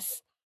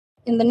process.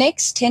 In the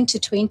next 10 to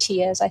 20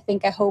 years, I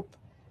hope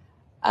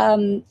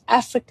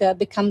Africa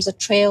becomes a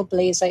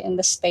trailblazer in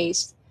the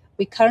space.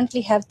 We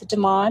currently have the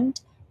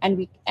demand,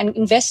 and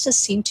investors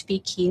seem to be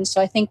keen.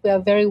 So I think we are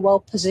very well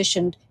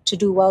positioned to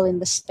do well in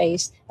the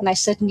space, and I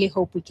certainly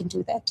hope we can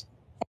do that.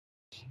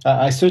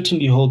 I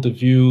certainly hold the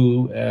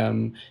view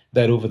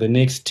that over the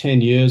next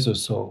 10 years or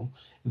so,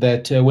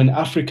 that when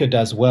Africa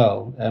does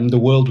well, the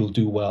world will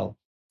do well.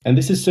 And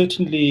this is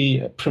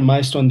certainly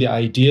premised on the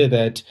idea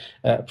that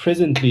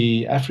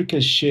presently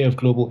Africa's share of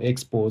global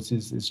exports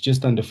is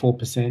just under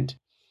 4%.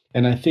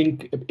 And I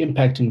think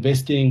impact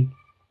investing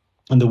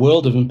and the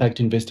world of impact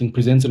investing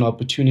presents an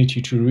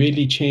opportunity to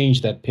really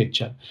change that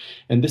picture.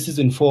 And this is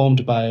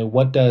informed by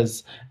what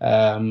does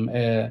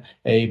a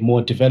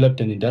more developed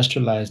and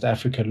industrialized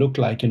Africa look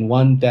like, and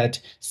one that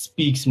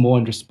speaks more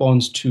and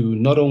responds to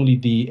not only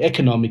the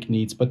economic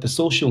needs, but the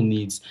social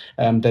needs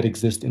that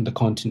exist in the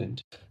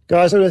continent.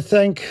 Guys, I want to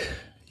thank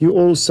you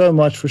all so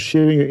much for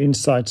sharing your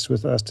insights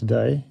with us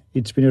today.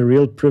 It's been a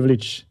real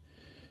privilege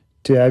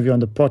to have you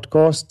on the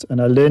podcast,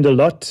 and I learned a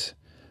lot.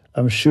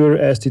 I'm sure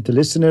as did the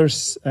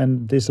listeners,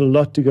 and there's a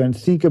lot to go and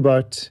think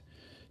about,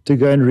 to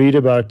go and read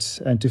about,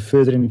 and to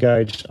further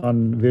engage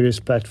on various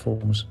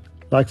platforms,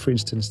 like, for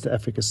instance, the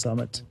Africa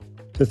Summit.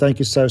 So thank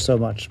you so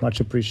much. Much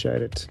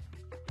appreciated.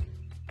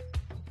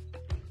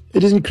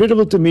 It is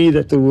incredible to me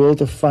that the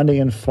world of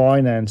funding and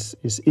finance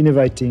is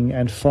innovating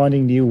and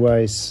finding new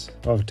ways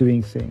of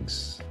doing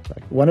things.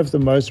 Like, one of the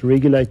most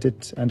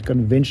regulated and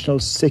conventional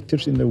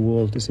sectors in the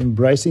world is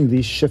embracing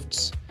these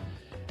shifts,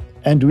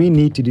 and we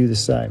need to do the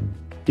same.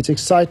 It's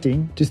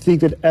exciting to think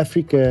that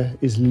Africa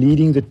is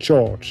leading the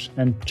charge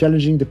and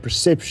challenging the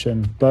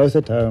perception both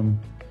at home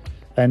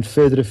and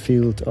further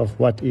afield of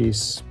what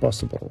is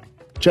possible.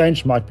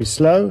 Change might be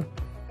slow,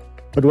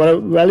 but what I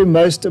value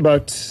most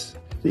about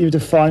the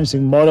innovative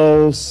financing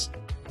models,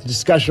 the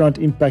discussion around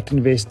impact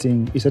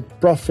investing, is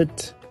that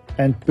profit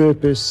and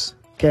purpose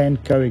can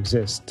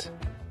coexist.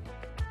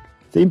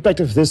 The impact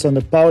of this on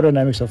the power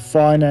dynamics of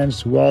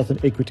finance, wealth,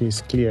 and equity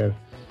is clear.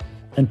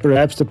 And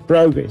perhaps the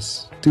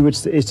progress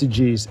towards the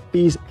SDGs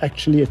is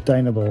actually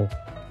attainable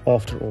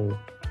after all.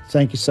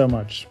 Thank you so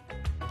much.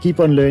 Keep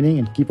on learning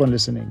and keep on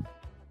listening.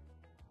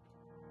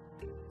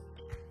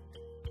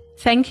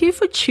 Thank you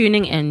for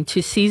tuning in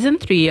to Season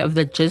 3 of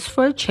the Just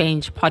for a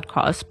Change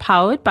podcast,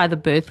 powered by the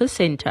Bertha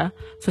Center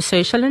for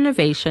Social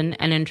Innovation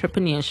and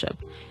Entrepreneurship.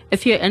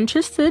 If you're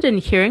interested in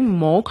hearing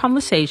more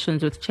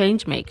conversations with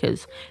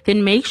changemakers,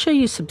 then make sure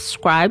you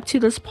subscribe to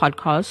this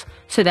podcast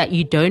so that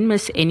you don't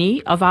miss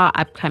any of our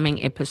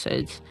upcoming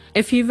episodes.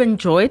 If you've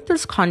enjoyed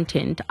this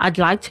content, I'd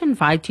like to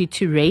invite you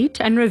to rate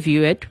and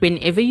review it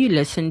whenever you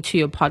listen to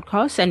your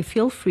podcast, and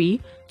feel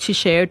free to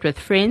share it with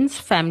friends,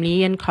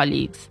 family, and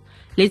colleagues.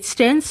 Let's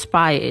stay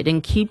inspired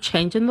and keep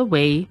changing the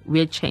way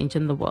we're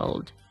changing the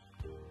world.